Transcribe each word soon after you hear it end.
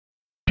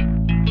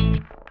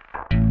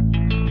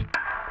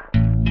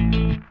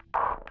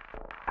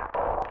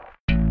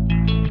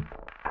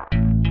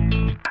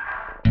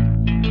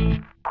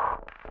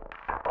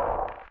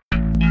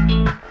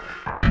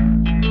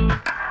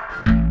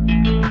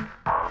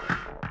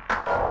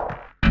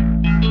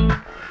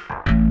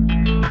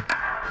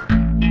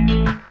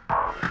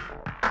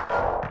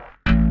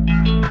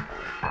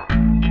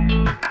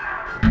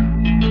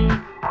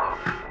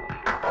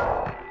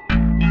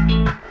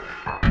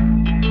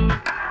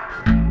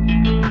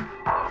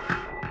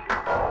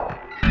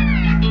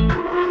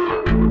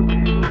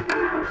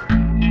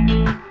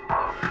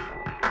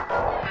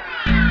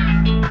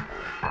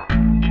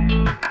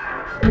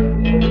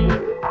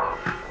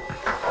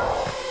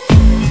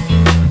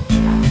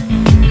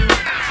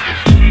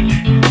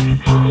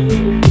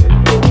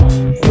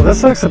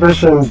This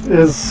exhibition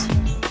is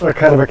a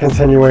kind of a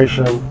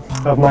continuation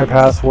of my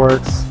past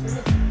works,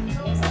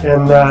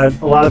 in that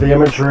a lot of the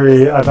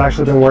imagery I've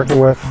actually been working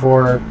with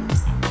for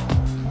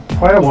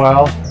quite a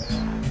while,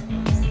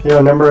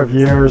 a number of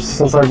years.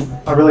 Since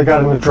I really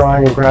got into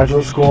drawing in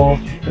graduate school,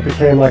 it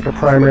became like a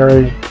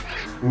primary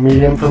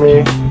medium for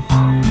me.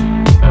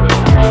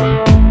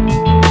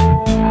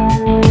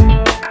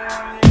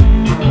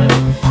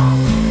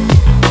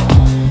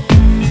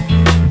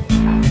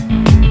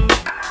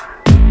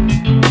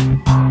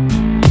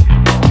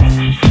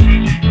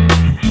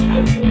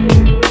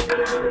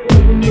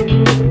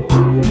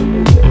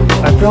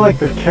 I feel like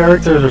the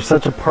characters are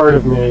such a part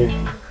of me.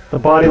 The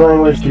body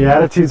language, the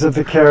attitudes of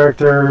the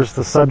characters,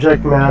 the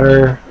subject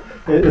matter.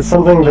 It's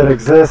something that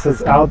exists,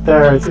 it's out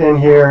there, it's in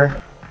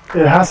here.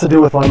 It has to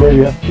do with like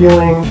maybe a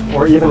feeling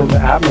or even an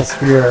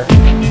atmosphere.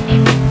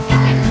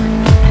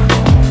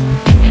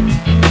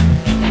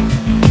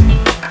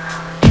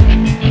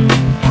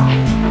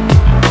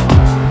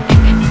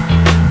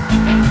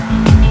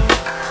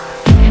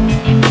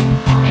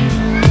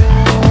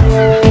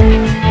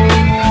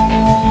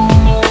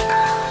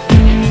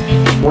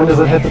 When does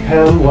it hit the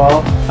pen?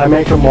 Well, I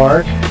make a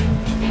mark,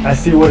 I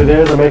see what it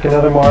is, I make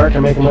another mark, I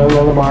make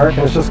another mark,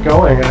 and it's just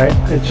going.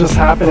 It's just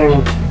happening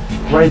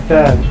right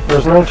then.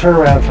 There's no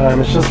turnaround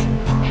time. It's just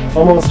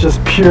almost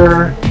just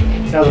pure,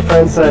 as a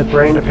friend said,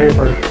 brain to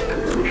paper.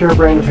 Pure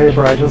brain to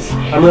paper.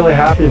 I'm really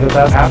happy that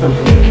that's happened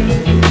for me.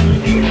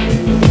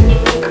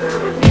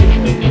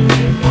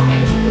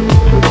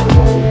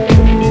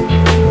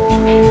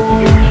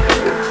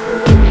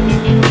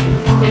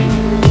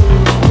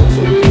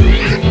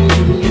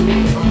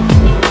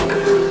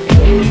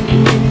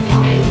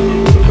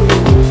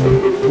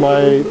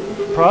 My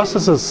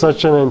process is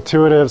such an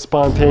intuitive,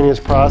 spontaneous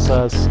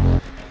process.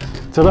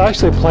 To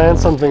actually plan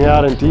something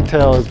out in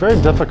detail is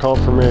very difficult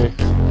for me.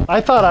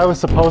 I thought I was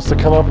supposed to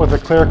come up with a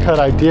clear-cut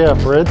idea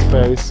for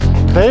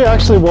Idspace. They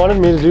actually wanted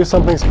me to do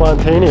something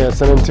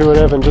spontaneous and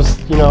intuitive and just,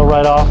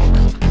 right off,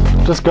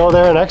 just go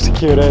there and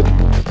execute it.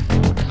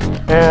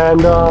 And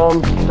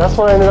that's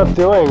what I ended up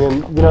doing.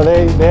 And,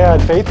 they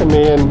had faith in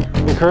me and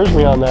encouraged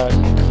me on that.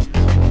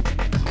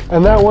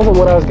 And that wasn't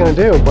what I was going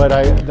to do, but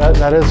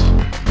that is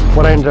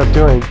what I ended up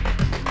doing.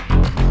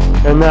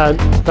 And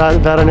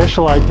that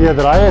initial idea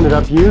that I ended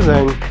up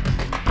using,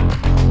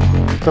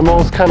 the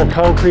most kind of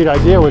concrete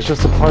idea was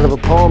just a part of a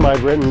poem I'd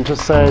written,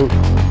 just saying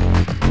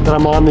that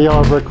I'm on the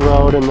yellow brick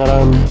road and that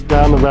I'm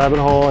down the rabbit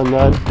hole and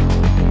that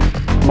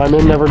I'm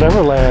in Never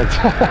Never Land.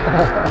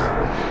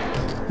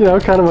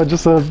 Kind of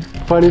just a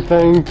funny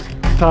thing,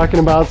 talking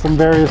about some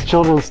various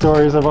children's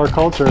stories of our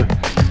culture.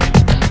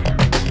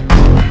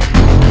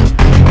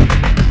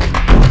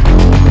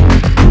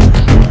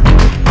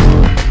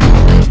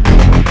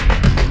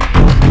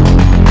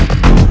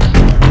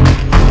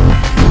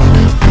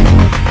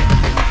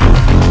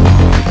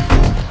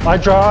 I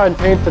draw and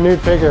paint the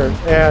nude figure,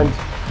 and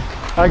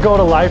I go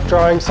to life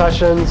drawing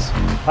sessions.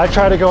 I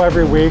try to go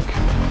every week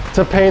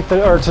to paint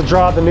to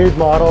draw the nude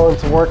model and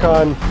to work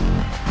on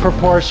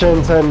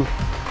proportions and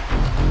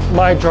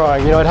my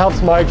drawing. It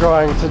helps my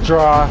drawing to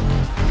draw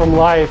from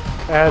life,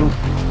 and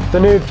the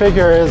nude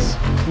figure is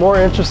more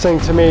interesting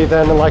to me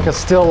than like a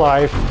still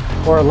life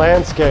or a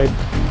landscape.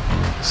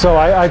 So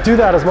I do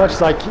that as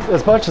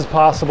much as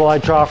possible. I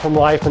draw from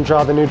life and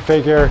draw the nude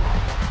figure.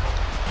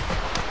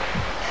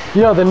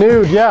 The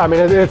nude, yeah, I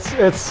mean, it's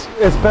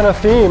been a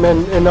theme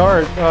in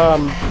art.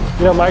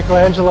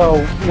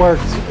 Michelangelo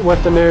worked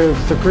with the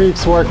nudes, the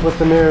Greeks worked with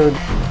the nude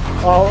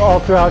all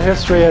throughout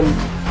history, and,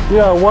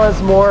 it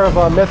was more of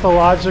a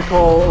mythological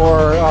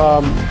or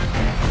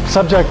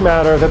subject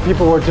matter that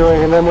people were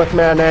doing. And then with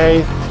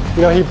Manet,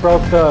 he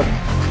broke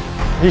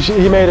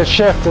he made a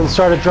shift and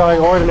started drawing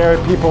ordinary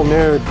people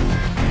nude.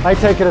 I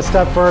take it a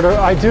step further.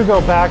 I do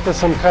go back to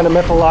some kind of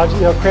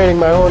mythological, creating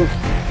my own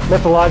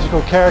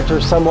mythological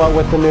characters somewhat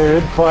with the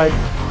nude, but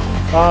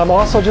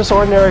also just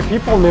ordinary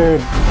people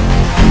nude.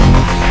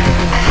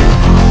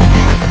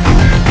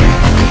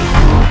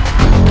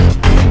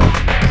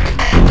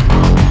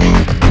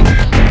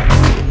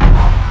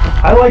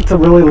 I like to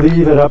really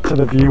leave it up to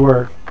the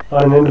viewer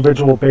on an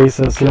individual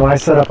basis. I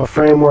set up a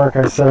framework,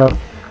 I set up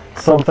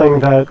something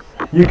that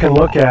you can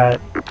look at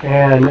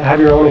and have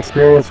your own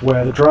experience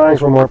with. The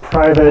drawings were more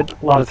private.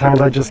 A lot of times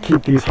I just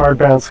keep these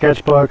hardbound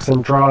sketchbooks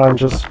and draw and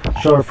just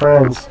show to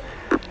friends.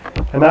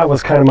 And that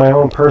was kind of my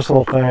own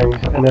personal thing.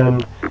 And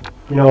then,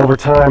 you know, over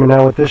time, and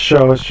now with this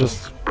show, it's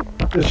just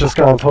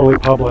gone totally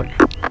public.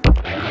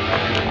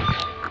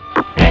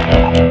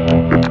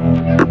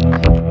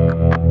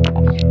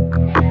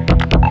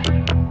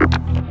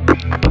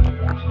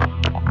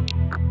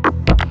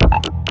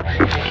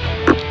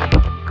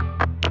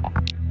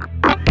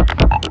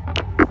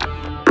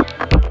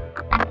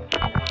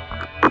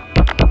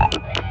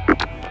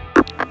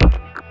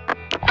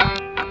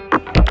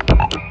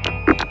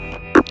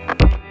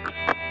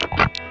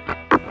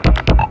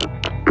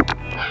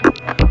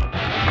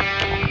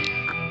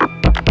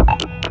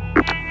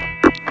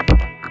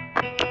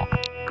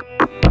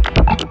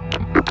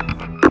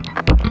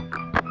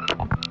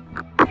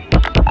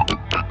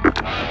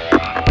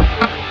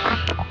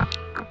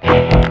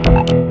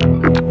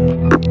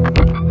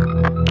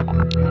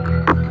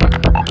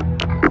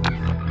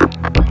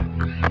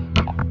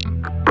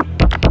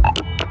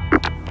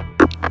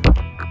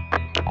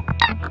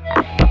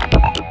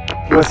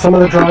 With some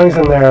of the drawings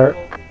in there,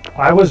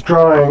 I was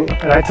drawing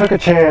and I took a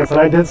chance and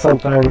I did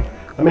something.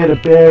 I made a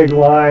big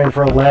line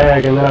for a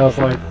leg, and then I was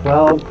like,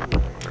 well,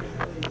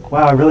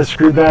 wow, I really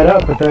screwed that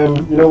up. But then,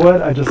 you know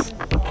what? I just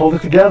pulled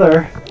it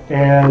together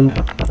and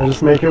I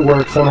just make it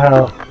work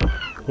somehow.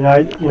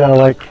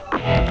 Like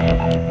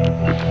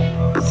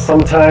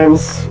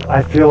sometimes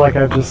I feel like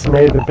I've just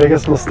made the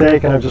biggest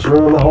mistake and I've just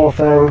ruined the whole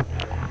thing.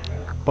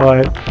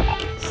 But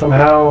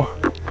somehow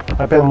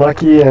I've been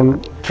lucky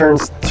and turn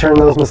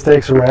those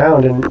mistakes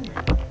around and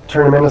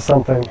turn them into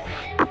something.